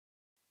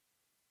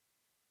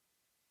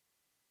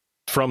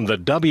From the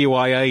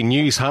WIA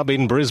News Hub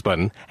in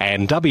Brisbane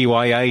and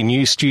WIA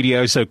News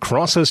Studios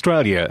across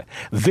Australia,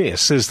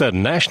 this is the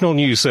National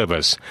News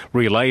Service,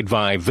 relayed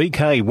by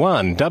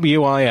VK1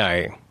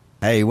 WIA.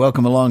 Hey,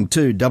 welcome along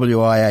to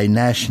WIA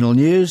National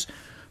News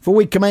for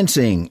week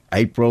commencing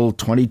April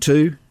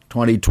 22,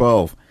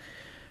 2012.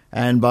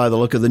 And by the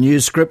look of the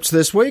news scripts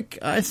this week,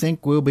 I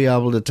think we'll be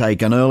able to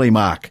take an early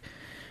mark.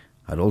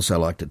 I'd also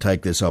like to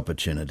take this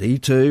opportunity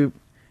to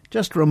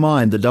just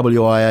remind the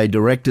WIA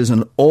directors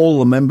and all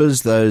the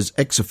members, those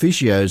ex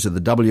officios of the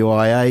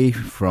WIA,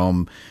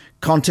 from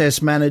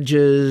contest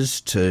managers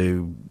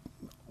to,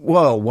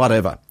 well,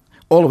 whatever,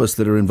 all of us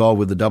that are involved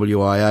with the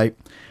WIA,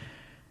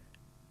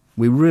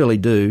 we really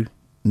do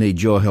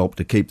need your help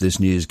to keep this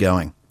news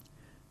going.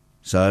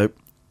 So,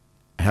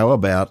 how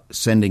about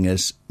sending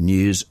us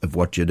news of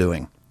what you're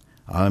doing?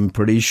 I'm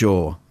pretty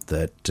sure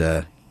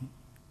that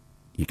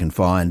you can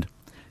find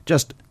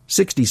just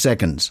 60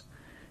 seconds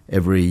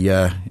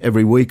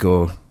every week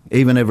or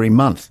even every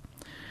month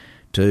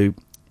to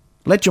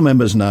let your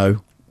members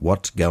know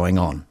what's going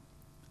on.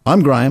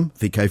 I'm Graham,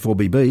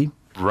 VK4BB.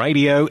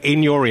 Radio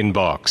in your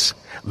inbox.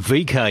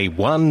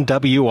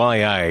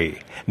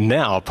 VK1WIA.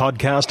 Now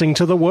podcasting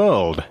to the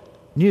world.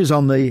 News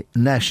on the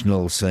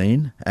national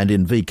scene, and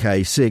in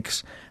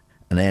VK6,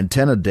 an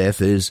antenna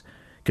death is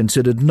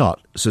considered not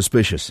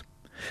suspicious.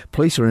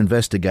 Police are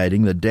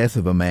investigating the death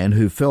of a man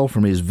who fell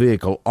from his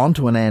vehicle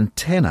onto an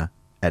antenna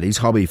at his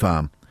hobby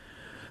farm.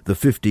 The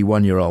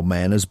 51-year-old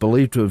man is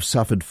believed to have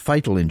suffered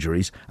fatal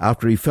injuries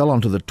after he fell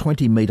onto the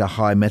 20-metre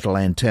high metal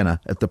antenna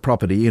at the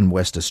property in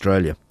West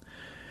Australia.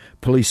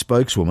 Police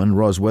spokeswoman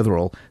Ros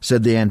Wetherell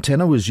said the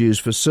antenna was used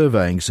for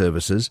surveying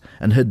services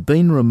and had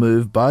been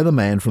removed by the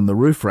man from the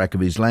roof rack of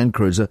his Land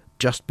Cruiser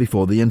just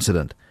before the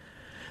incident.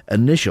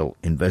 Initial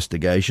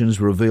investigations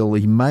reveal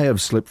he may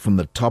have slipped from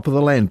the top of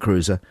the Land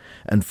Cruiser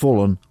and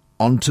fallen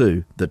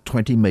onto the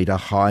 20-metre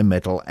high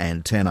metal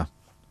antenna.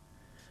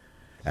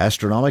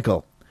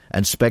 Astronomical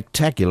and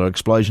spectacular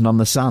explosion on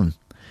the Sun.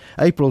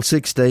 April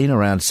 16,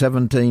 around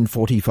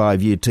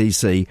 1745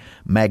 UTC,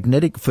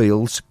 magnetic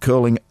fields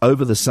curling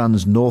over the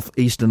Sun's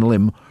northeastern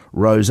limb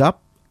rose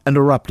up and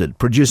erupted,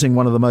 producing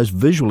one of the most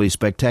visually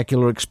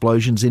spectacular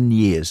explosions in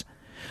years.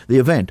 The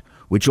event,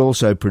 which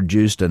also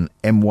produced an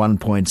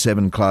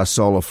M1.7 class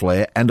solar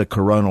flare and a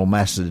coronal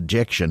mass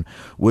ejection,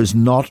 was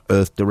not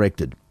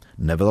Earth-directed.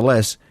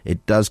 Nevertheless,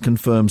 it does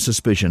confirm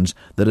suspicions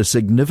that a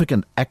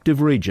significant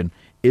active region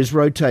is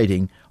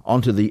rotating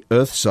onto the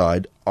Earth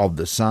side of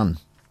the Sun.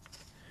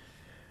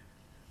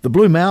 The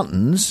Blue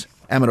Mountains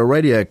Amateur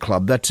Radio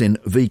Club, that's in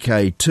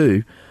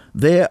VK2,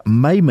 their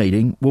May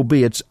meeting will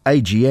be its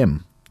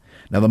AGM.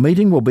 Now, the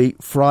meeting will be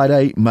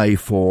Friday, May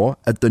 4,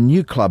 at the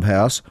new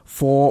clubhouse,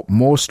 4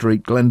 Moore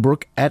Street,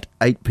 Glenbrook, at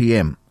 8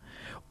 p.m.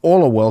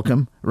 All are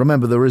welcome.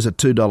 Remember, there is a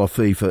 $2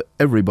 fee for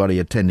everybody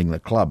attending the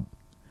club.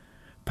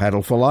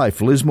 Paddle for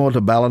Life, Lismore to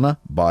Ballina,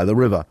 by the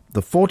river,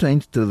 the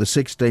 14th to the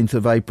 16th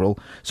of April,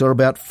 saw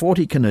about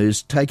 40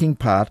 canoes taking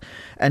part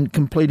and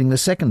completing the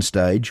second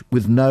stage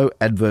with no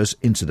adverse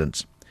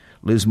incidents.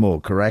 Lismore,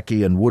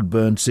 Karaki and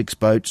Woodburn, 6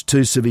 boats,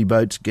 2 civvy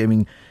boats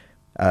giving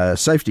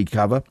safety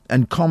cover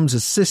and comms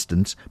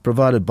assistance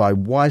provided by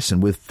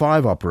Wyson with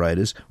 5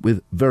 operators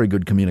with very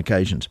good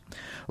communications.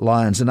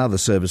 Lions and other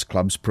service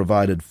clubs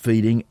provided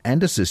feeding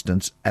and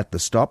assistance at the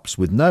stops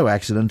with no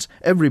accidents.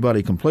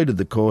 Everybody completed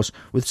the course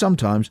with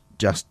sometimes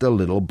just a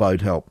little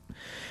boat help.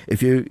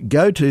 If you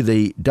go to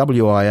the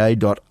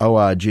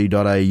wia.org.au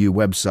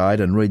website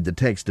and read the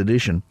text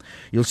edition,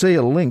 you'll see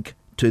a link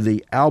to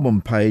the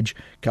album page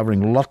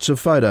covering lots of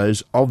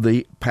photos of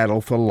the Paddle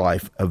for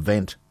Life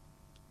event.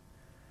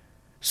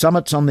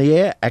 Summits on the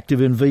air, active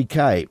in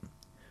VK.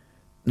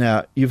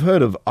 Now, you've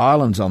heard of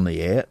islands on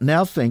the air.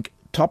 Now think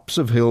tops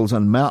of hills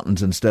and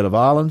mountains instead of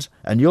islands,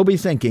 and you'll be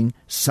thinking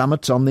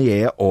summits on the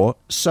air or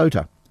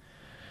SOTA.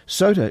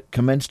 SOTA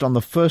commenced on the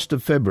 1st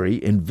of February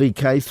in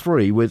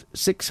VK3 with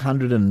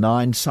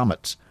 609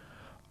 summits.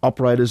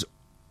 Operators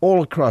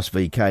all across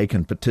VK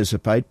can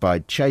participate by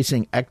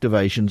chasing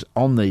activations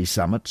on these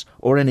summits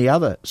or any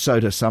other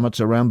SOTA summits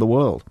around the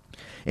world.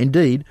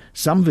 Indeed,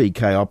 some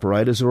VK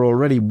operators are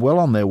already well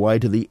on their way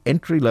to the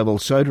entry-level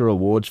SOTA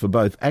awards for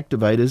both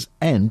activators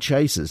and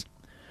chasers.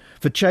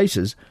 For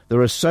chasers,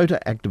 there are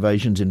SOTA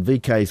activations in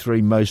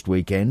VK3 most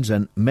weekends,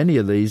 and many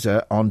of these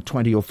are on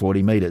 20 or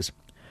 40 metres.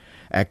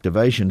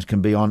 Activations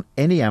can be on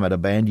any amateur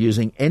band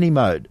using any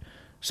mode,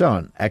 so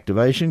an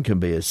activation can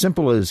be as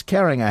simple as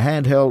carrying a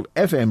handheld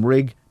FM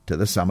rig to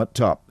the summit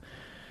top.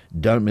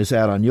 Don't miss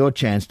out on your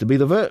chance to be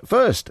the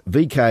first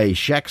VK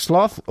Shack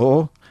Sloth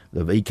or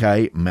the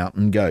VK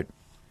Mountain Goat.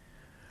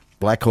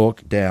 Black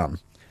Hawk down.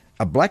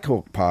 A Black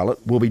Hawk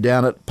pilot will be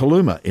down at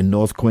Paluma in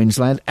North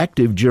Queensland,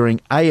 active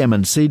during AM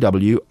and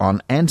CW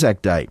on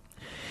Anzac Day.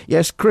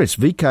 Yes, Chris,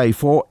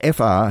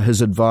 VK4FR,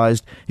 has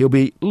advised he'll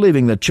be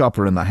leaving the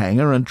chopper in the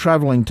hangar and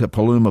travelling to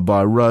Paluma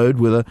by road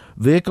with a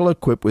vehicle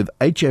equipped with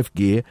HF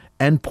gear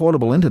and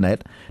portable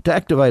internet to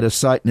activate a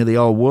site near the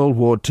old World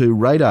War II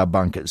radar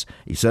bunkers.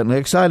 He's certainly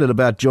excited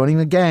about joining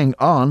the gang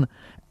on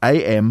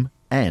AM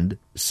and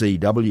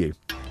CW.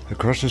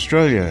 Across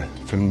Australia,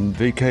 from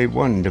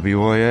VK1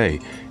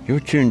 WIA, you're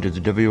tuned to the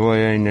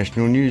WIA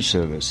National News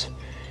Service.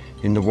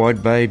 In the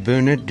Wide Bay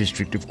Burnett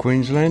district of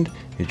Queensland,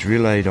 it's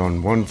relayed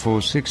on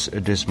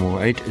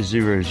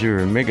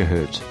 146.800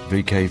 MHz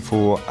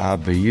VK4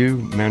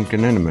 RBU Mount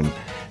Gananoman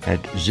at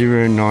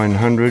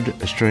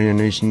 0900 Australian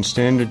Eastern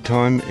Standard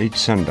Time each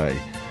Sunday.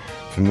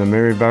 From the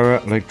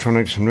Maryborough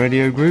Electronics and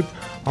Radio Group,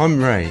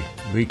 I'm Ray,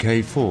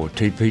 VK4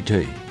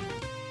 TPT.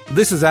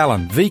 This is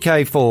Alan,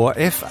 VK4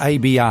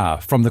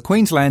 FABR, from the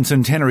Queensland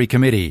Centenary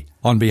Committee.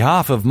 On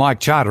behalf of Mike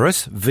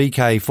Charteris,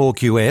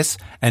 VK4QS,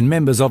 and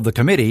members of the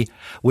committee,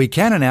 we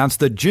can announce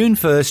that June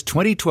 1st,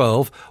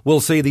 2012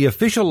 will see the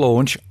official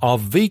launch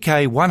of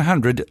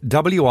VK100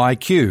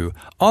 WIQ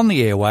on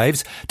the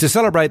airwaves to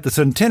celebrate the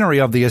centenary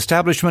of the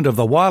establishment of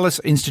the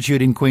Wireless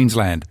Institute in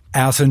Queensland.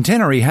 Our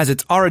centenary has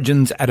its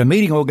origins at a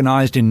meeting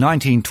organised in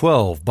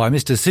 1912 by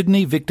Mr.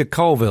 Sidney Victor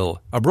Colville,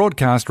 a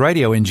broadcast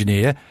radio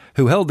engineer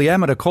who held the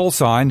amateur call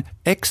sign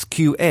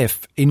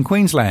XQF in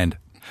Queensland.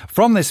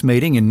 From this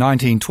meeting in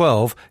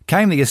 1912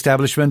 came the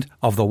establishment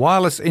of the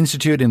Wireless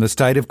Institute in the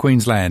state of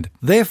Queensland.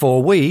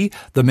 Therefore, we,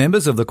 the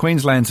members of the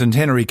Queensland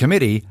Centenary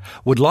Committee,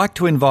 would like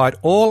to invite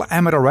all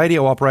amateur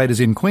radio operators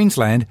in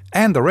Queensland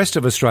and the rest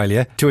of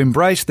Australia to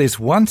embrace this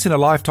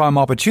once-in-a-lifetime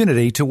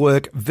opportunity to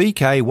work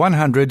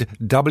VK100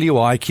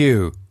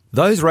 WIQ.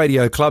 Those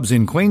radio clubs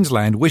in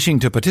Queensland wishing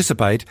to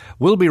participate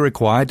will be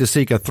required to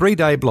seek a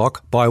 3-day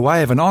block by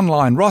way of an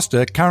online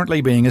roster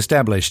currently being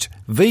established.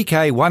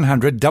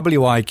 VK100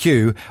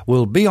 WIQ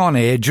will be on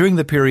air during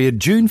the period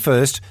June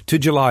 1st to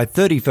July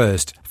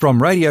 31st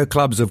from radio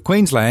clubs of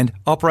Queensland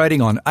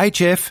operating on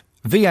HF,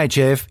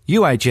 VHF,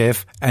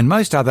 UHF and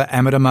most other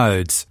amateur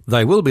modes.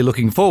 They will be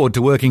looking forward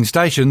to working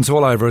stations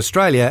all over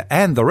Australia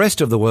and the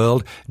rest of the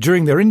world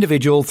during their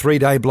individual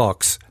 3-day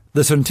blocks.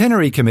 The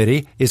Centenary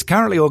Committee is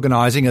currently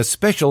organising a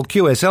special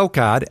QSL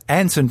card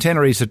and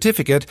Centenary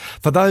certificate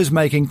for those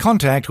making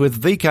contact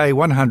with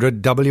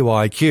VK100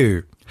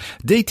 WIQ.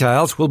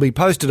 Details will be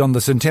posted on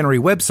the Centenary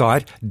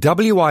website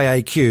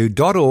wiaq.org.au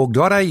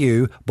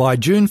by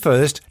June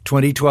 1st,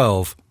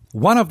 2012.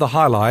 One of the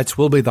highlights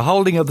will be the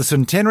holding of the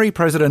Centenary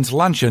President's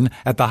Luncheon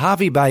at the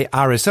Hervey Bay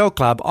RSL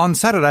Club on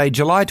Saturday,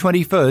 July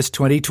 21st,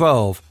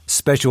 2012.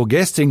 Special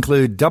guests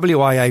include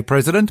WIA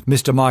President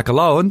Mr Michael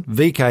Owen,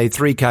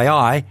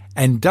 VK3KI,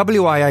 and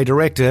WIA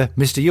Director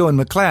Mr Ewan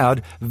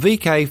McLeod,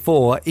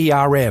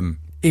 VK4ERM.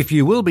 If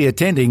you will be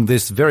attending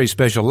this very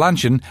special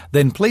luncheon,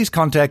 then please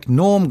contact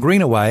Norm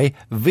Greenaway,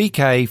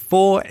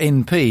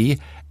 VK4NP,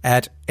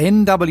 at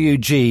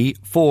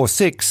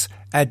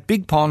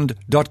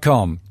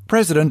nwg46@bigpond.com.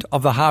 President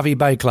of the Hervey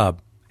Bay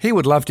Club. He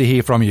would love to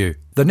hear from you.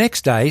 The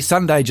next day,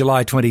 Sunday,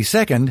 July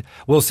 22nd,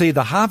 we'll see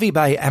the Hervey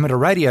Bay Amateur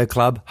Radio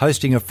Club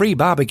hosting a free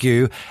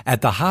barbecue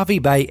at the Hervey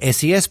Bay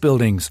SES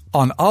buildings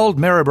on Old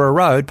Maryborough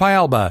Road,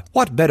 Pyalba.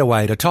 What better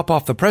way to top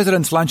off the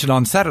President's Luncheon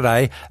on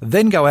Saturday,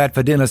 then go out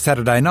for dinner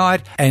Saturday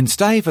night and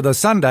stay for the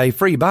Sunday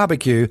free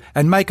barbecue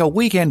and make a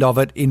weekend of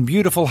it in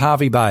beautiful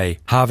Hervey Bay.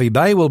 Hervey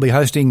Bay will be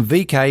hosting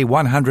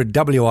VK100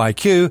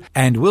 WIQ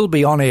and will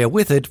be on air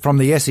with it from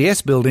the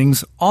SES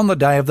buildings on the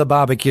day of the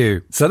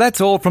barbecue. So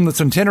that's all from the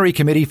Centenary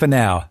Committee for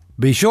now.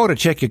 Be sure to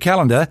check your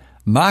calendar,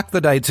 mark the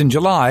dates in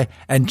July,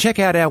 and check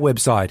out our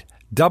website,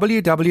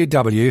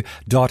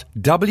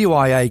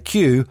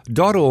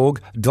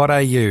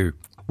 www.wiaq.org.au.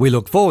 We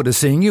look forward to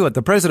seeing you at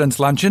the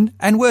President's Luncheon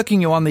and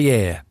working you on the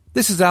air.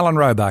 This is Alan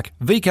Roebuck,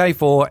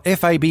 VK4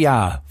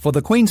 FABR, for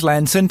the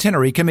Queensland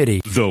Centenary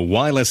Committee. The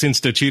Wireless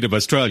Institute of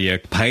Australia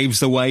paves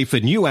the way for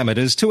new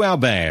amateurs to our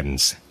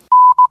bands.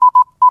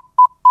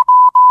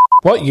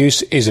 What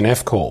use is an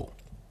F-call?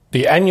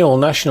 The annual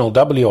National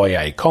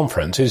WIA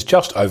conference is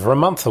just over a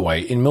month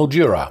away in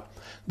Mildura.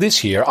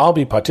 This year I'll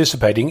be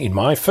participating in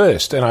my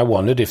first, and I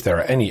wondered if there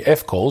are any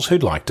F-calls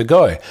who'd like to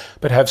go,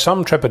 but have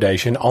some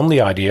trepidation on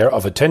the idea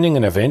of attending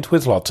an event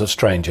with lots of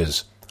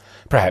strangers.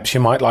 Perhaps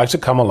you might like to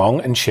come along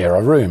and share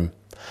a room.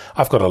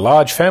 I've got a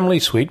large family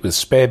suite with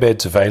spare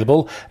beds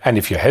available, and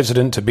if you're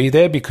hesitant to be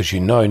there because you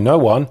know no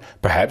one,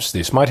 perhaps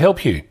this might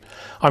help you.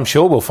 I'm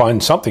sure we'll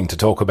find something to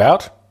talk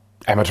about.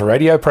 Amateur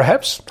radio,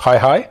 perhaps?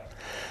 Hi.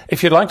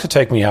 If you'd like to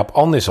take me up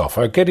on this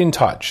offer, get in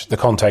touch. The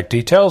contact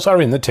details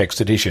are in the text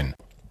edition.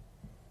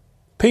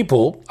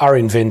 People are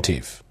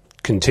inventive,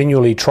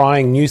 continually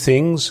trying new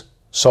things,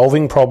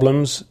 solving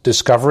problems,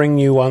 discovering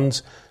new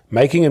ones,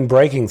 making and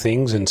breaking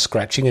things and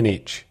scratching an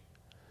itch.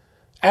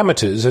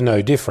 Amateurs are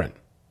no different.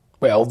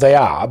 Well, they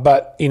are,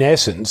 but in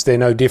essence they're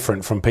no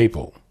different from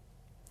people.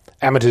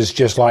 Amateurs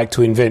just like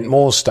to invent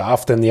more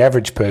stuff than the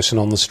average person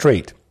on the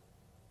street.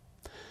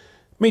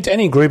 Meet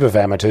any group of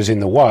amateurs in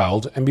the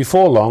wild, and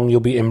before long you'll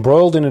be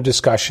embroiled in a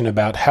discussion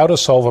about how to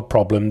solve a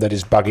problem that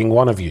is bugging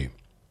one of you.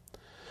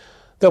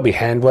 There'll be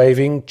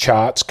hand-waving,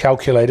 charts,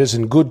 calculators,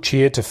 and good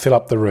cheer to fill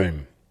up the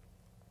room.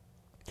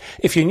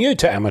 If you're new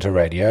to amateur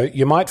radio,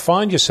 you might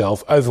find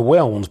yourself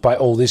overwhelmed by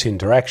all this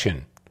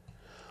interaction.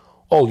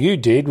 All you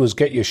did was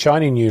get your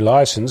shiny new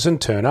license and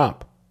turn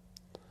up.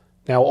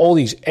 Now all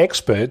these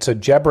experts are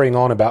jabbering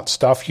on about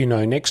stuff you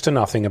know next to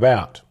nothing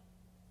about.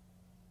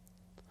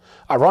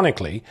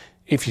 Ironically,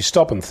 If you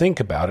stop and think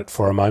about it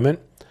for a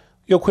moment,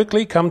 you'll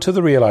quickly come to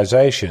the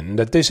realization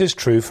that this is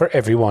true for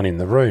everyone in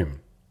the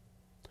room.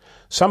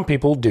 Some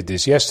people did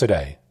this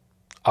yesterday,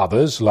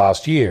 others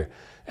last year,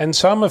 and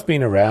some have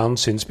been around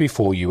since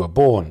before you were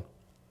born.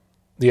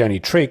 The only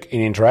trick in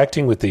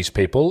interacting with these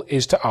people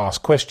is to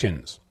ask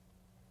questions.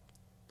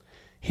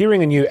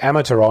 Hearing a new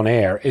amateur on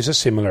air is a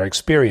similar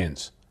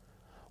experience.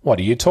 What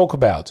do you talk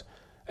about?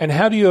 And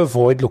how do you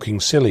avoid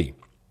looking silly?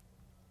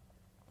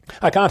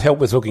 I can't help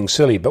with looking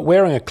silly, but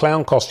wearing a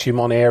clown costume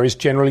on air is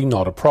generally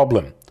not a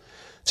problem,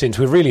 since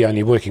we're really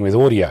only working with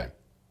audio.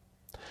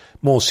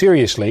 More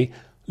seriously,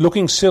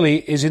 looking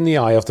silly is in the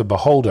eye of the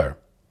beholder.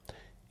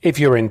 If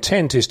your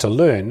intent is to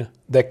learn,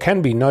 there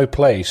can be no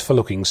place for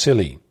looking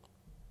silly.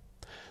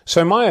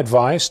 So my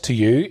advice to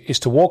you is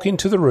to walk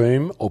into the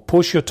room or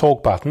push your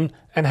talk button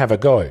and have a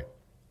go.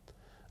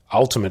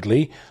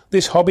 Ultimately,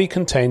 this hobby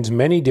contains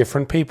many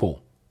different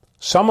people,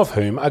 some of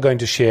whom are going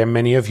to share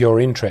many of your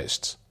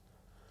interests.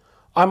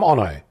 I'm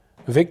Onno,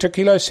 Victor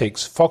Kilo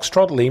 6,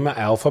 Foxtrot Lima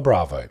Alpha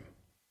Bravo.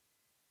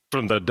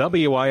 From the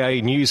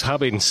WIA News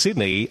Hub in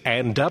Sydney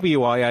and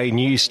WIA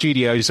News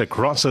Studios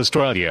across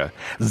Australia,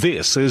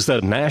 this is the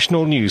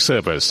National News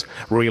Service,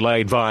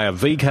 relayed via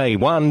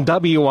VK1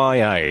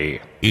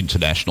 WIA.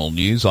 International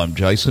news, I'm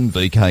Jason,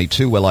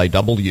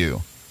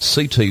 VK2LAW.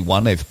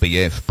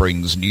 CT1FBF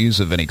brings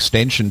news of an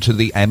extension to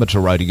the amateur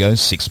radio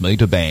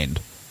 6-metre band.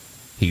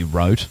 He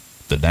wrote,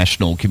 the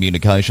National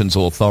Communications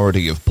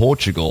Authority of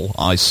Portugal,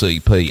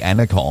 ICP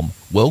ANACOM,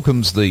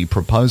 welcomes the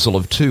proposal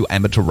of two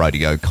amateur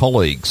radio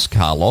colleagues,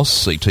 Carlos,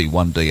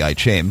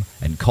 CT1DHM,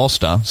 and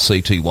Costa,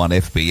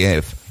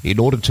 CT1FBF, in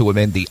order to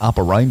amend the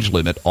upper range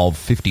limit of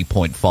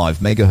 50.5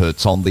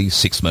 MHz on the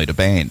 6-metre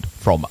band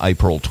from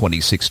April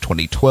 26,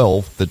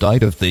 2012, the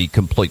date of the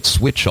complete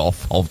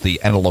switch-off of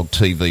the analogue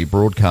TV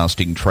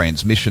broadcasting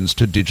transmissions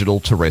to digital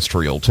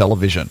terrestrial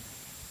television.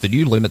 The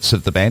new limits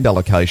of the band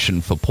allocation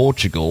for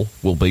Portugal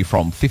will be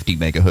from 50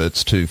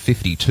 MHz to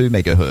 52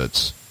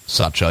 MHz.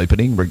 Such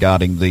opening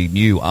regarding the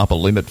new upper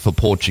limit for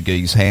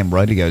Portuguese ham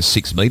radio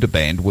 6-metre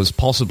band was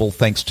possible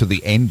thanks to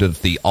the end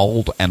of the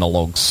old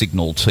analogue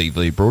signal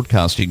TV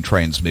broadcasting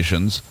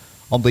transmissions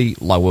on the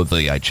lower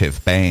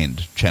VHF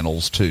band,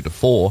 channels 2 to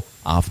 4,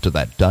 after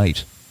that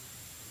date.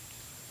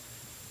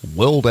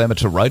 World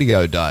Amateur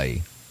Radio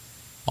Day.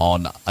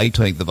 On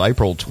 18th of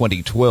April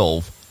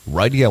 2012,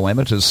 radio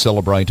amateurs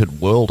celebrated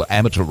World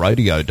Amateur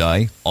Radio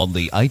Day on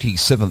the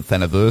 87th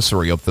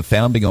anniversary of the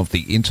founding of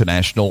the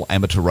International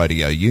Amateur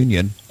Radio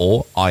Union,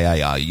 or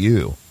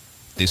IARU.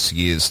 This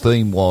year's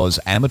theme was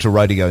Amateur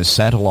Radio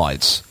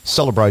Satellites,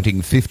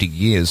 celebrating 50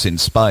 years in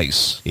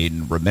space,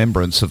 in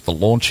remembrance of the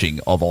launching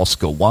of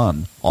Oscar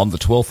 1 on the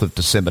 12th of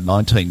December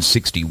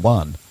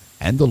 1961,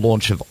 and the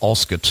launch of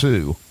Oscar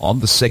 2 on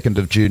the 2nd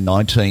of June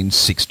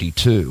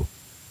 1962.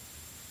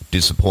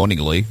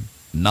 Disappointingly,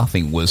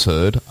 nothing was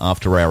heard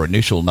after our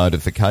initial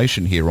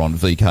notification here on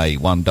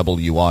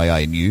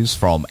VK1WIA News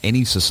from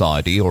any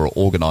society or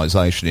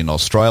organisation in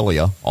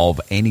Australia of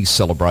any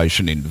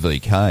celebration in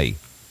VK.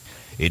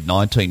 In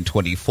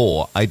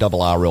 1924,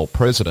 ARRL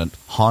President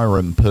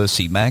Hiram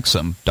Percy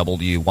Maxim,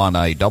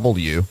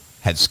 W1AW,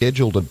 had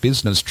scheduled a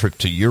business trip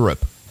to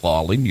Europe.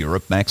 While in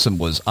Europe, Maxim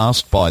was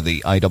asked by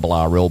the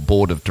ARRL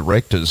Board of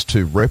Directors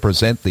to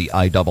represent the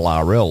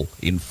ARRL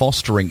in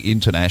fostering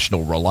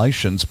international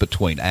relations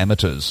between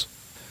amateurs.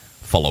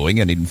 Following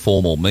an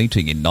informal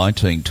meeting in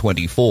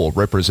 1924,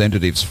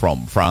 representatives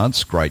from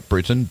France, Great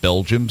Britain,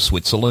 Belgium,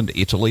 Switzerland,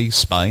 Italy,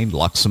 Spain,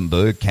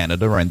 Luxembourg,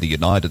 Canada and the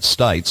United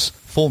States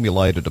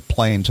formulated a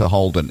plan to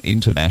hold an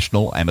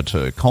International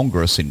Amateur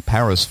Congress in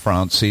Paris,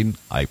 France in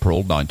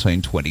April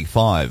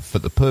 1925 for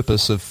the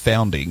purpose of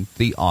founding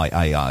the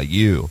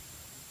IARU.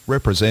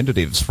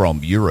 Representatives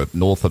from Europe,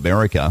 North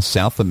America,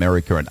 South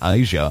America and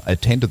Asia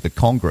attended the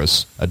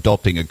Congress,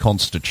 adopting a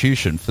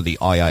constitution for the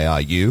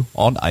IARU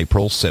on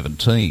April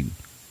 17.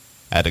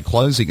 At a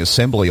closing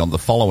assembly on the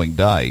following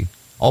day,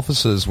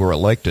 officers were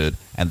elected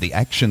and the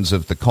actions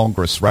of the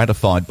Congress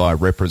ratified by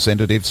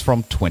representatives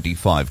from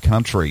 25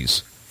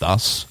 countries.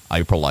 Thus,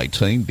 April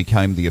 18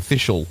 became the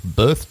official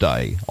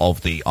birthday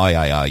of the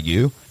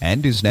IARU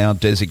and is now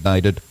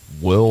designated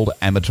World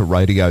Amateur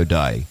Radio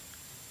Day.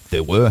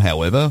 There were,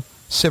 however,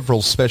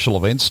 several special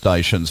event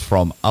stations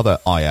from other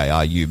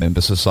IARU member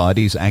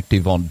societies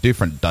active on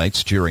different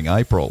dates during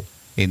April.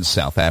 In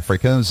South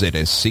Africa,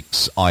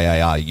 ZS6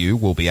 IARU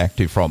will be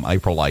active from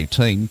April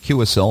 18,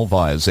 QSL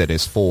via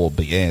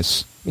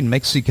ZS4BS. In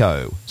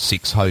Mexico,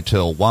 6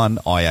 Hotel 1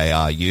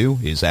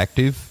 IARU is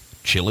active.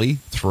 Chile,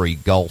 3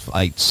 Golf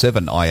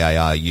 87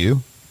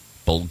 IARU.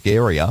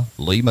 Bulgaria,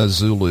 Lima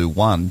Zulu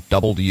 1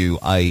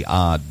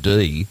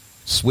 WARD.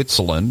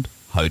 Switzerland,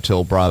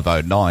 Hotel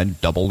Bravo 9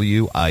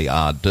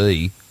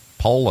 WARD.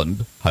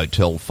 Poland,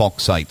 Hotel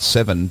Fox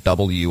 87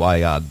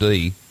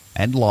 WARD.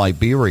 And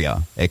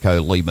Liberia,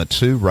 Echo Lima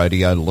 2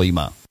 Radio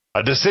Lima.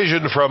 A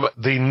decision from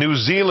the New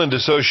Zealand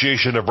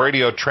Association of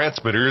Radio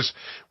Transmitters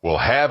will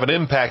have an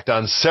impact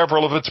on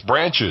several of its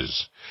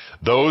branches.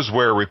 Those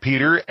where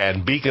repeater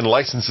and beacon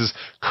licenses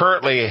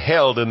currently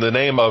held in the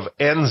name of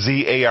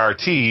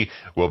NZART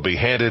will be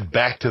handed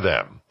back to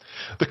them.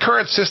 The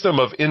current system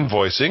of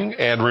invoicing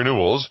and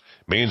renewals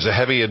means a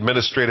heavy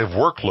administrative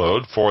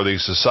workload for the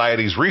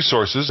Society's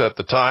resources at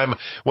the time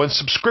when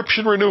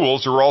subscription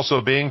renewals are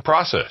also being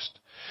processed.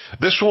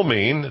 This will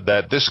mean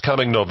that this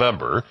coming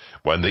November,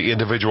 when the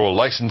individual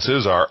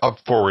licenses are up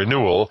for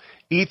renewal,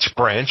 each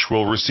branch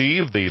will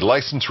receive the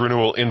license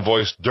renewal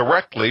invoice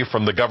directly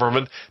from the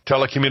Government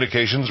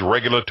Telecommunications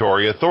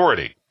Regulatory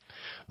Authority.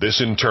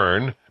 This, in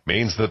turn,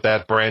 means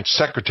that branch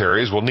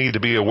secretaries will need to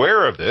be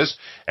aware of this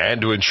and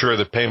to ensure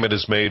that payment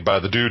is made by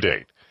the due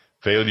date.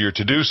 Failure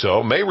to do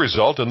so may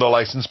result in the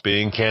license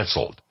being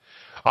canceled.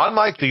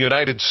 Unlike the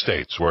United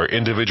States, where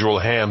individual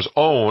hams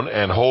own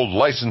and hold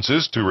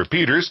licenses to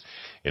repeaters,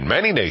 in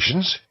many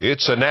nations,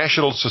 it's a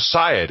national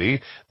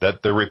society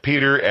that the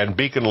repeater and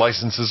beacon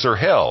licenses are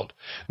held.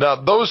 Now,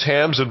 those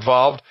hams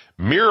involved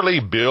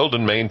merely build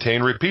and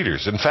maintain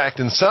repeaters. In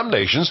fact, in some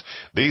nations,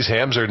 these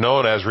hams are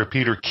known as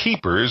repeater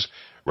keepers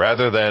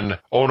rather than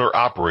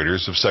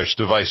owner-operators of such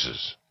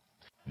devices.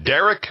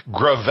 Derek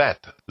Gravett,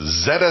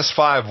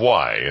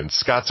 ZS5Y in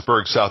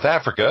Scottsburg, South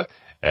Africa,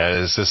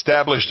 has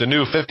established a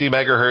new 50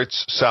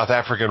 megahertz South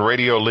African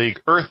Radio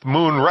League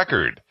Earth-Moon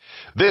record.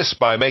 This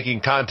by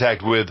making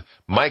contact with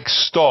Mike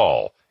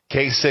Stahl,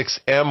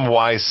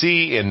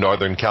 K6MYC in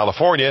Northern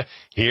California,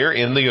 here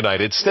in the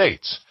United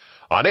States.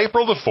 On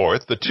April the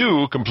 4th, the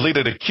two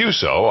completed a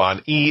QSO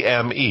on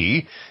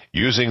EME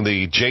using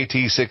the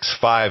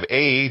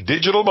JT65A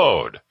digital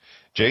mode.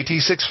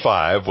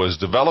 JT65 was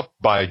developed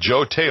by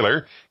Joe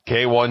Taylor,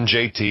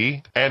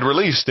 K1JT, and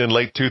released in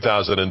late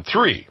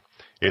 2003.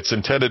 It's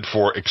intended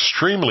for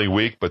extremely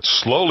weak but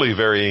slowly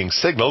varying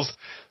signals,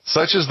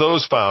 such as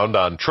those found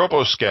on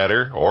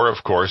troposcatter or,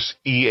 of course,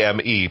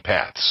 EME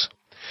paths.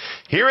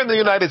 Here in the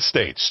United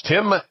States,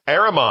 Tim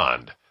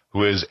Aramond,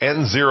 who is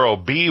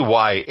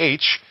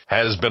N0BYH,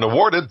 has been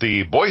awarded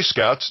the Boy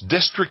Scouts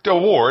District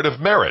Award of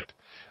Merit.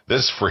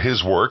 This for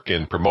his work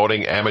in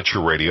promoting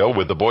amateur radio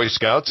with the Boy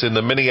Scouts in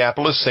the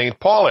Minneapolis-St.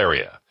 Paul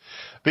area.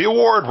 The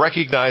award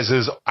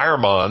recognizes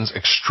Armand's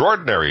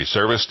extraordinary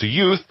service to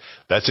youth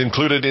that's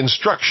included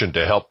instruction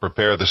to help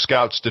prepare the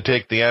Scouts to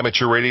take the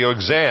amateur radio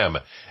exam,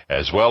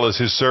 as well as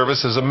his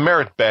service as a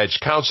merit badge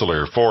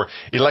counselor for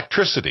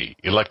electricity,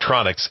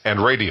 electronics,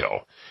 and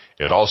radio.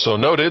 It also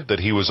noted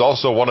that he was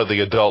also one of the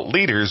adult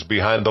leaders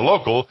behind the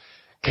local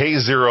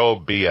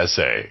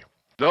K0BSA.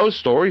 Those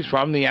stories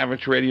from the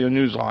Amateur Radio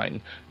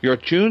Newsline. You're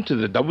tuned to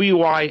the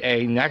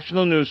WIA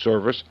National News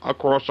Service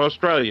across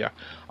Australia.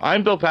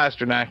 I'm Bill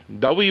Pasternak,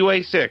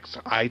 WA6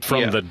 ITF.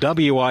 From the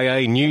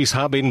WIA News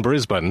Hub in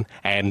Brisbane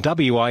and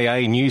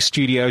WIA News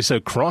Studios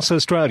across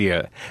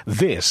Australia,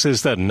 this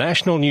is the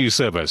National News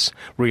Service,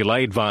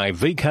 relayed by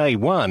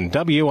VK1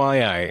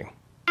 WIA.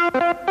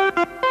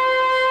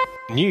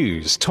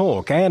 News,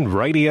 talk and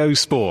radio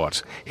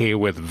sport, here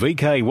with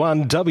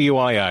VK1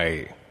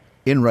 WIA.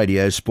 In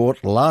radio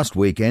sport, last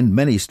weekend,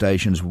 many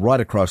stations right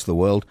across the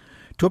world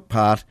took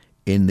part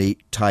in the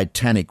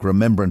Titanic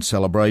Remembrance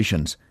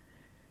celebrations.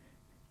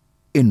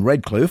 In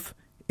Redcliffe,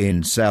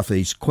 in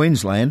southeast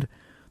Queensland,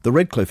 the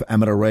Redcliffe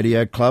Amateur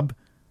Radio Club,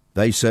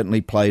 they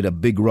certainly played a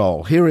big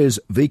role. Here is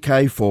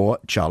VK4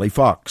 Charlie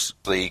Fox.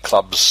 The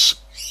club's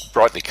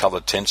brightly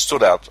coloured tent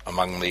stood out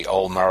among the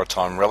old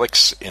maritime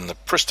relics in the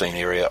pristine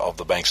area of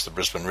the banks of the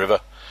Brisbane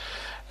River.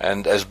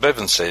 And as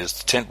Bevan says,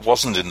 the tent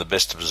wasn't in the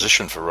best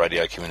position for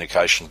radio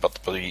communication, but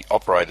the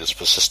operators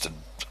persisted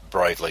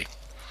bravely.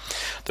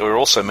 There were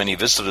also many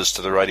visitors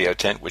to the radio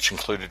tent, which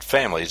included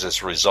families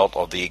as a result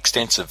of the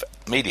extensive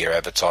media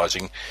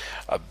advertising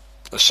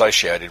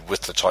associated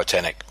with the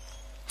Titanic.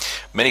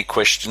 Many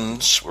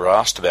questions were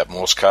asked about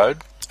Morse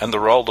code and the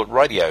role that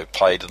radio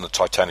played in the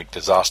Titanic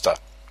disaster.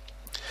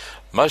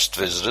 Most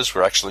visitors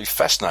were actually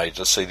fascinated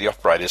to see the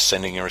operators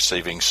sending and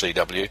receiving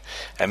CW,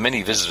 and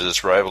many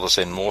visitors were able to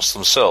send Morse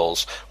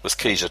themselves with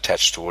keys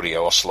attached to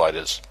audio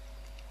oscillators.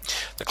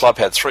 The club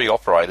had 3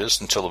 operators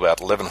until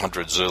about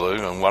 1100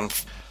 Zulu, and one.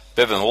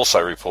 Bevan also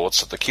reports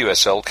that the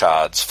QSL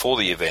cards for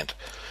the event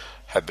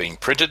have been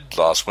printed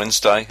last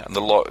Wednesday, and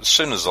as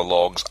soon as the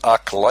logs are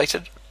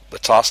collated, the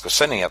task of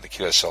sending out the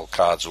QSL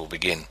cards will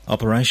begin.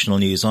 Operational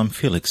news, I'm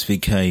Felix,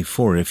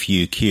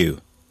 VK4FUQ.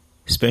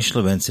 Special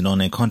events in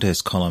on-air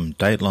contest column,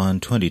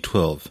 Dateline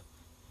 2012.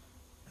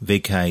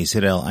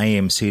 VKZL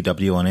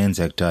AMCW on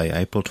Anzac Day,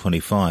 April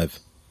 25.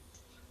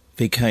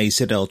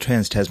 VKZL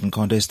Trans-Tasman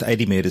Contest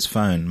 80 metres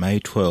phone, May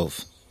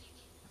 12.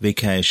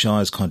 VK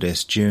Shires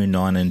Contest, June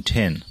 9 and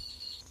 10.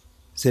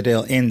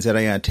 ZL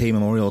NZART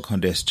Memorial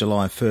Contest,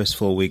 July 1st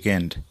full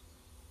weekend.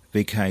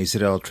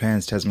 VKZL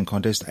Trans-Tasman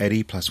Contest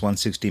 80 plus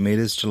 160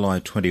 metres, July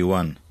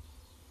 21.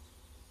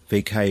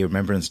 VK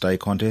Remembrance Day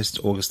Contest,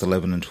 August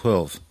 11 and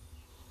 12.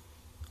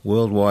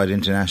 Worldwide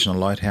International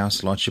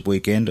Lighthouse Lightship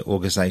Weekend,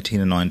 August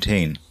 18 and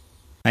 19.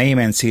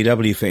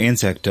 AMNCW for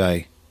Anzac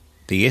Day,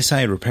 The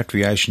SA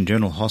Repatriation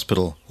General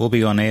Hospital will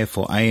be on air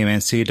for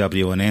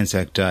AMNCW on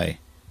Anzac Day.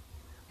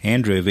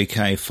 Andrew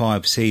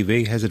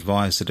VK5CV has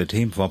advised that a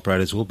team of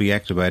operators will be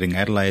activating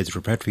Adelaide's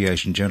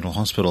Repatriation General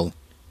Hospital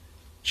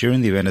during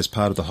the event as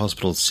part of the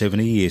hospital's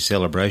 70-year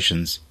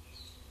celebrations.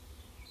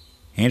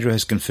 Andrew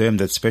has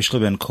confirmed that special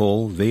event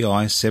call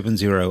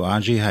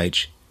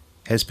VI70RGH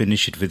has been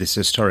issued for this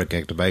historic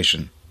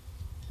activation.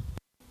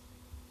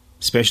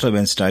 Special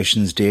event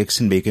stations DX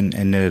and Beacon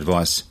and Net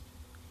Advice.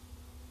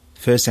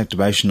 First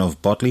activation of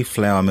Botley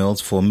Flour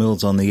Mills for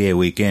Mills on the Air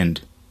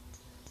weekend.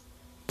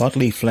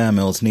 Botley Flour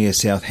Mills near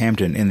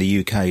Southampton in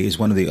the UK is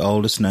one of the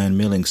oldest known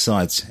milling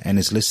sites and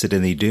is listed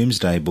in the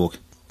Domesday Book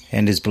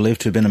and is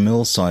believed to have been a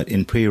mill site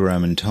in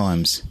pre-Roman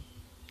times.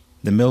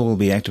 The mill will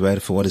be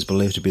activated for what is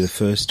believed to be the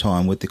first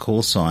time with the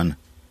call sign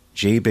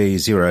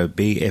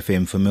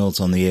GB0BFM for Mills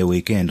on the Air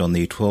weekend on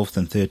the 12th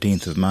and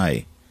 13th of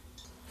May.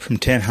 From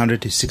 1000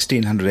 to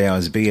 1600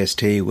 hours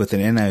BST with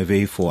an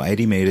NOV for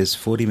 80 metres,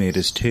 40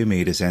 metres, 2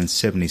 metres and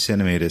 70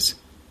 centimetres.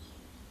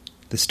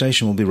 The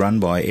station will be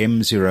run by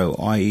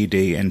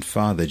M0IED and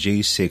Father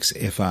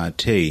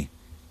G6FRT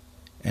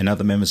and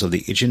other members of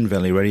the Idjin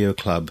Valley Radio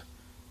Club,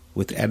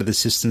 with added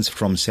assistance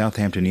from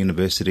Southampton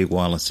University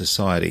Wireless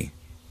Society.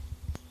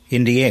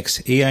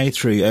 INDIX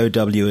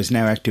EA3OW is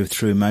now active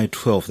through May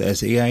 12th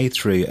as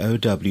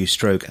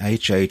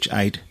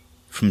EA3OW/HH8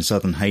 from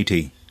southern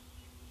Haiti.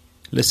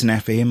 Listen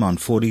out for him on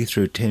 40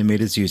 through 10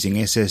 metres using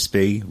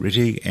SSB,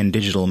 RTTY and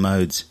digital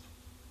modes.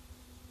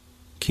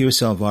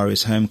 QSL via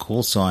his home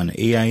call sign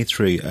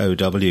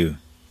EA3OW.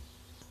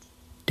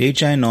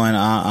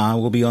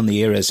 DJ9RR will be on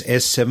the air as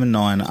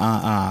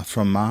S79RR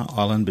from Mar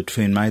Island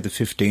between May the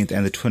 15th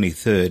and the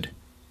 23rd.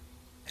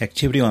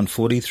 Activity on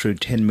 40 through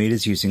 10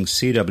 metres using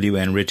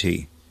CW and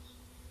RTTY.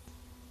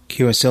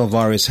 QSL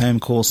via his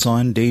home call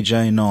sign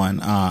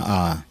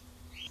DJ9RR.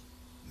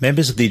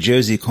 Members of the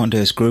Jersey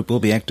Contest Group will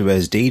be active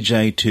as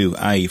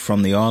DJ2A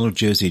from the Isle of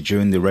Jersey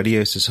during the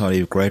Radio Society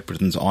of Great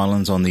Britain's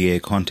Islands on the Air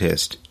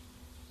contest.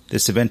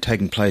 This event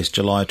taking place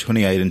July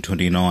 28 and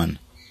 29.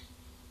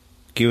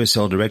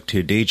 QSL direct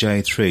to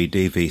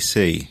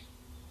DJ3DVC.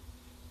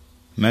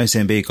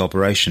 Mozambique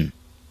operation.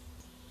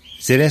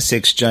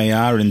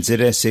 ZS6JR and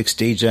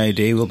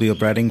ZS6DJD will be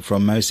operating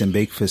from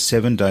Mozambique for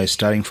 7 days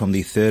starting from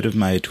the 3rd of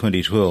May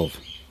 2012.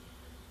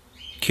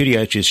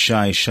 QDH is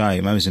Shay,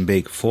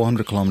 Mozambique,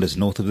 400 kilometres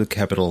north of the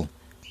capital,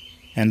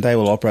 and they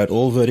will operate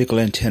all vertical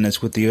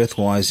antennas with the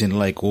earthwires in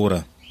lake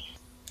water,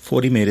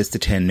 40 metres to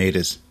 10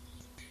 metres.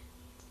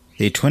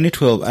 The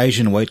 2012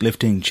 Asian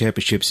Weightlifting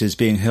Championships is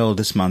being held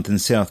this month in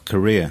South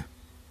Korea.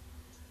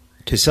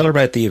 To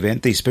celebrate the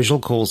event, the special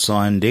call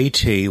sign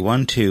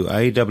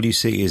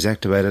DT12AWC is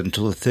activated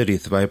until the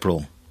 30th of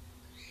April.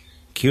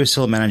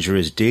 QSL manager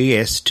is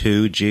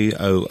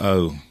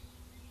DS2GOO.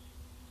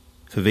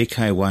 For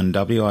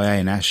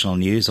VK1WIA National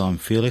News, I'm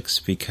Felix,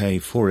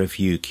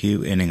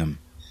 VK4FUQ Enningham.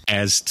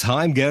 As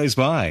time goes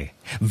by,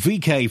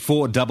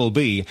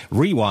 VK4BB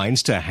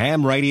rewinds to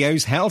ham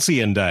radio's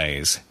halcyon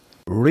days.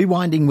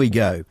 Rewinding we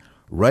go.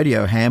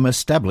 Radio Ham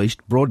established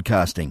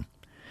broadcasting.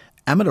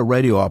 Amateur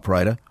radio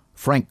operator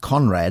Frank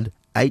Conrad,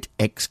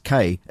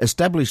 8XK,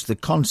 established the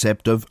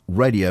concept of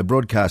radio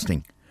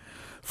broadcasting.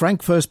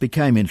 Frank first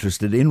became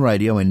interested in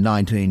radio in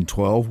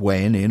 1912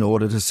 when, in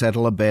order to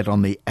settle a bet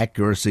on the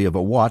accuracy of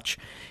a watch,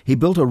 he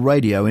built a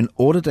radio in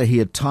order to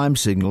hear time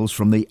signals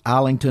from the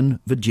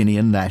Arlington,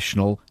 Virginia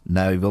National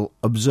Naval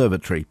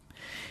Observatory.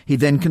 He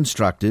then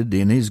constructed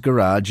in his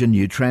garage a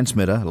new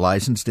transmitter,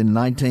 licensed in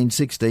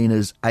 1916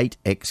 as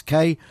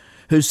 8XK,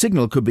 whose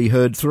signal could be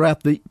heard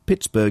throughout the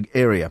Pittsburgh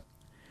area.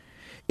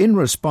 In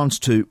response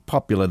to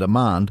popular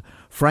demand,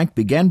 Frank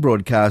began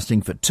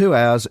broadcasting for 2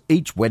 hours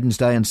each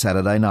Wednesday and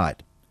Saturday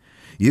night.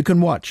 You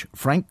can watch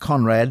Frank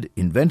Conrad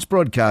Invents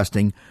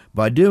Broadcasting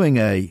by doing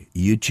a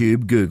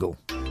YouTube Google.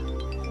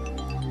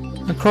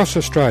 Across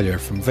Australia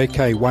from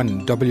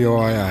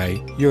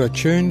VK1WIA, you are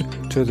tuned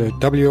to the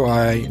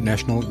WIA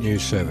National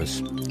News Service.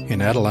 In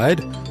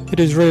Adelaide, it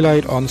is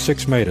relayed on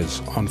 6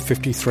 metres on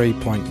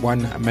 53.1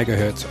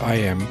 MHz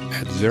AM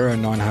at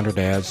 0900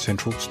 hours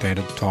Central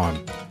Standard Time.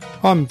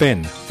 I'm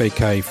Ben,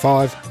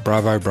 VK5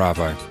 Bravo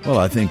Bravo. Well,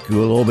 I think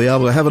we'll all be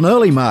able to have an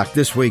early mark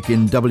this week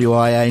in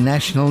WIA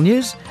National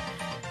News.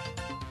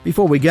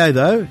 Before we go,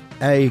 though,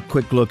 a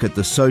quick look at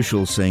the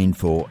social scene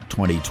for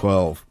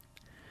 2012.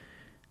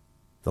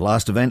 The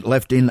last event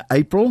left in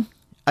April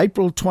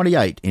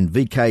 28 in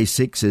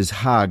VK6 is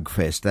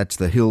Haagfest. That's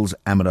the Hills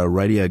Amateur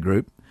Radio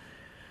Group.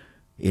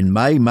 In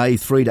May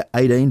 3 to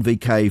 18,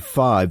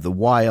 VK5, the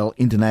YL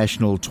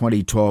International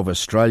 2012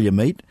 Australia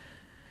Meet.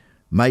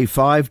 May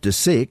 5 to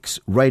 6,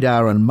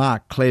 Radar and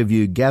Mark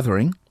Clairview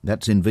Gathering.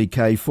 That's in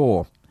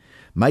VK4.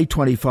 May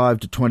 25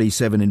 to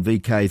 27 in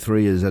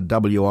VK3 is a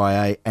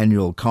WIA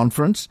Annual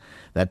Conference.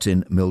 That's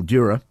in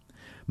Mildura.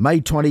 May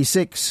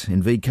 26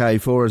 in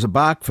VK4 is a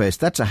Barkfest.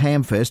 That's a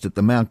hamfest at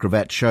the Mount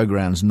Gravatt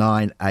Showgrounds,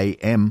 9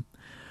 a.m.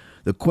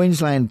 The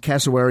Queensland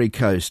Cassowary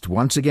Coast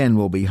once again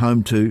will be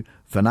home to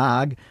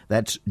Fanag.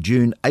 That's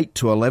June 8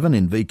 to 11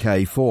 in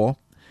VK4.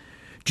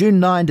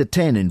 June 9 to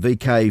 10 in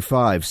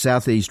VK5,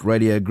 Southeast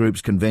Radio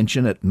Group's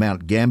convention at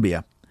Mount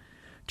Gambier.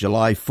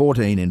 July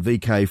 14 in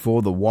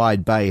VK4, the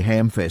Wide Bay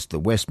Hamfest, the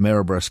West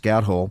Maryborough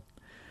Scout Hall.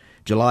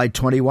 July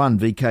 21,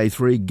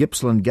 VK3,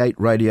 Gippsland Gate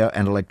Radio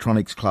and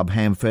Electronics Club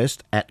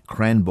Hamfest at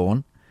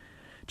Cranbourne.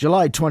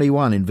 July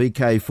 21 in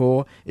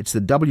VK4, it's the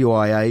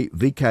WIA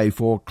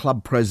VK4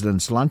 Club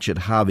President's Lunch at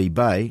Harvey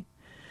Bay.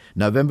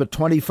 November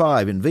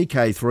 25 in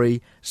VK3,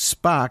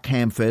 Spark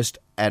Hamfest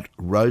at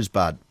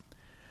Rosebud.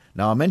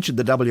 Now, I mentioned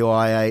the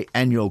WIA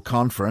annual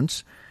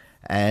conference,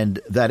 and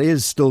that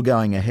is still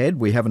going ahead.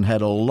 We haven't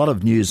had a lot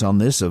of news on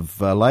this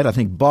of late. I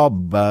think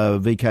Bob,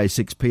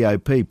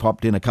 VK6POP,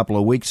 popped in a couple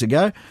of weeks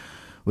ago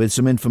with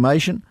some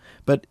information.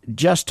 But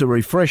just to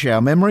refresh our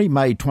memory,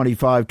 May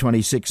 25,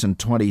 26 and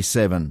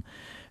 27.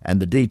 And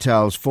the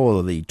details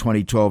for the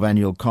 2012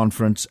 annual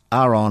conference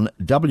are on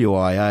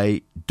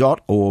wia.org.au.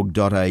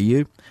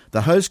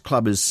 The host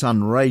club is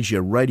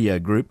Sunraysia Radio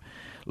Group,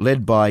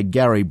 led by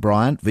Gary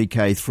Bryant,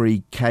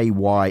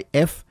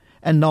 VK3KYF,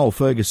 and Noel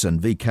Ferguson,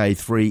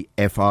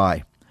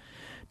 VK3FI.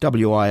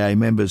 WIA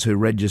members who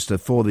register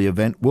for the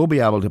event will be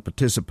able to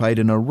participate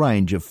in a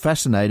range of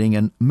fascinating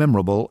and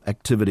memorable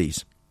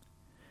activities.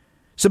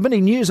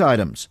 Submitting news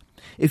items.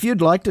 If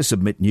you'd like to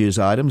submit news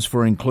items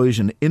for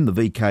inclusion in the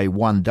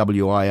VK1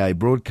 WIA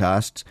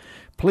broadcasts,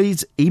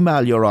 please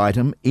email your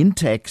item in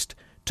text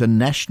to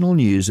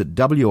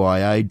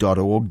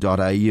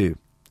nationalnews@wia.org.au.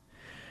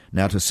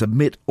 Now, to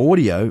submit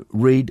audio,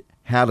 read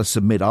How to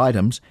Submit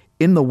Items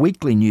in the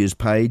weekly news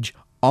page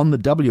on the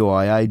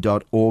wia.org.au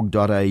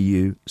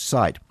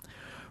site.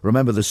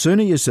 Remember, the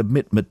sooner you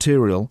submit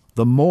material,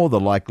 the more the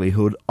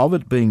likelihood of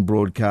it being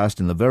broadcast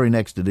in the very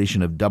next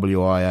edition of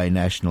WIA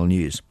National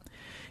News.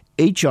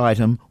 Each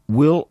item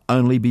will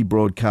only be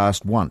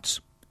broadcast once.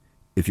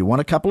 If you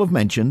want a couple of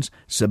mentions,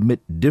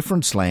 submit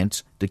different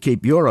slants to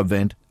keep your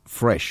event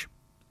fresh.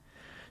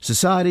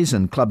 Societies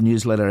and club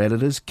newsletter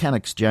editors can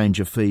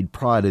exchange a feed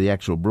prior to the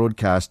actual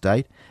broadcast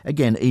date.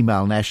 Again,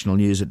 email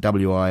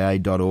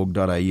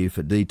nationalnews@wia.org.au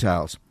for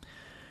details.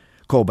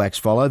 Callbacks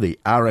follow the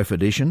RF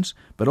editions,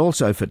 but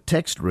also for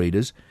text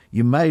readers,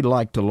 you may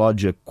like to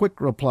lodge a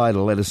quick reply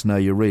to let us know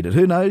you read it.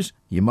 Who knows,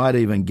 you might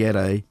even get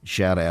a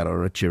shout-out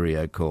or a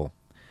cheerio call.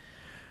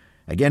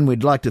 Again,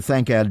 we'd like to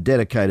thank our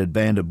dedicated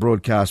band of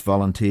broadcast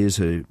volunteers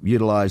who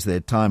utilise their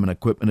time and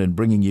equipment in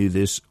bringing you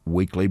this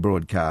weekly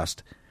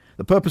broadcast.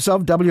 The purpose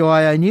of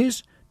WIA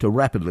News? To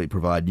rapidly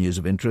provide news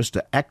of interest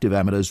to active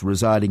amateurs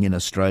residing in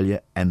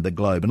Australia and the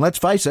globe. And let's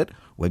face it,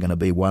 we're going to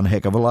be one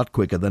heck of a lot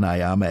quicker than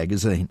AR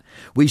Magazine.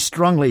 We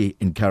strongly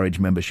encourage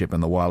membership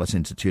in the Wireless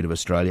Institute of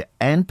Australia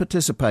and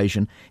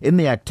participation in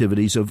the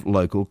activities of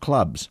local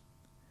clubs.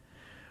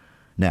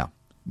 Now,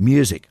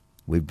 music.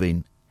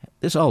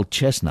 This old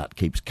chestnut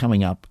keeps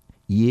coming up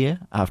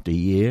year after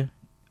year.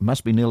 It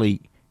must be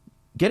nearly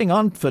getting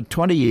on for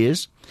 20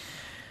 years.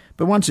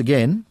 But once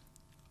again,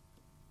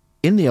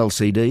 in the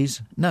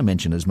LCDs, no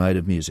mention is made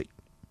of music.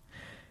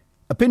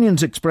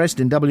 Opinions expressed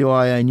in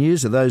WIA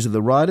News are those of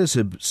the writers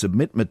who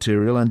submit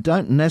material and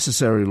don't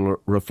necessarily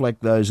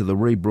reflect those of the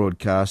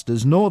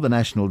rebroadcasters nor the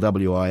National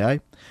WIA,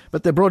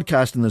 but they're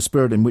broadcast in the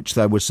spirit in which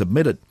they were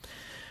submitted.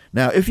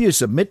 Now, if you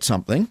submit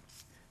something,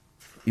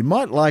 you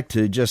might like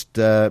to just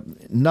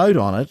note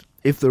on it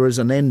if there is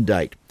an end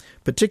date,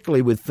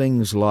 particularly with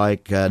things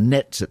like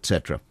nets,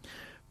 etc.,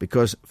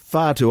 because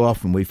far too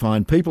often we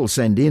find people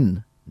send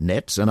in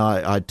nets, and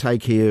I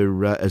take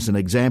here as an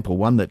example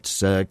one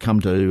that's come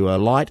to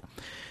light,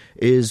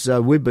 is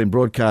we've been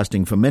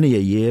broadcasting for many a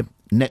year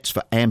nets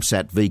for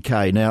AMSAT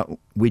VK. Now,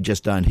 we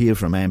just don't hear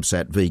from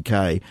AMSAT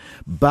VK,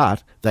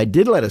 but they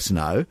did let us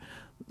know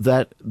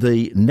that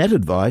the net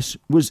advice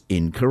was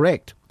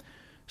incorrect.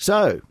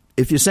 So,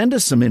 if you send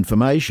us some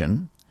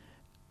information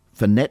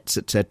for nets,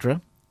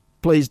 etc.,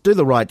 please do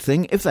the right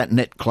thing. If that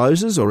net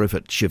closes or if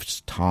it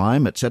shifts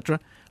time,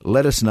 etc.,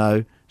 let us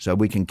know so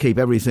we can keep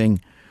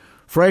everything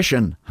fresh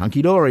and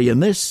hunky-dory in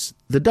this,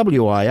 the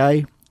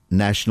WIA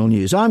National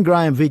News. I'm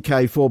Graham,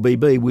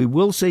 VK4BB. We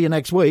will see you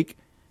next week.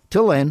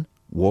 Till then,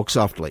 walk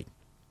softly.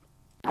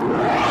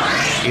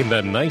 In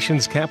the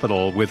nation's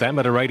capital, with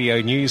amateur radio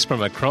news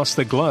from across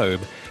the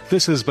globe,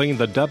 this has been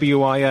the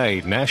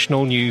WIA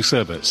National News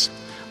Service.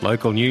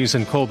 Local news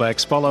and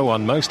callbacks follow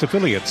on most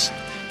affiliates.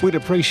 We'd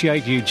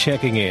appreciate you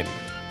checking in.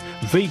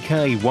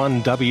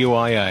 VK1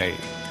 WIA.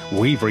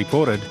 We've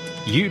reported,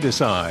 you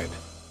decide.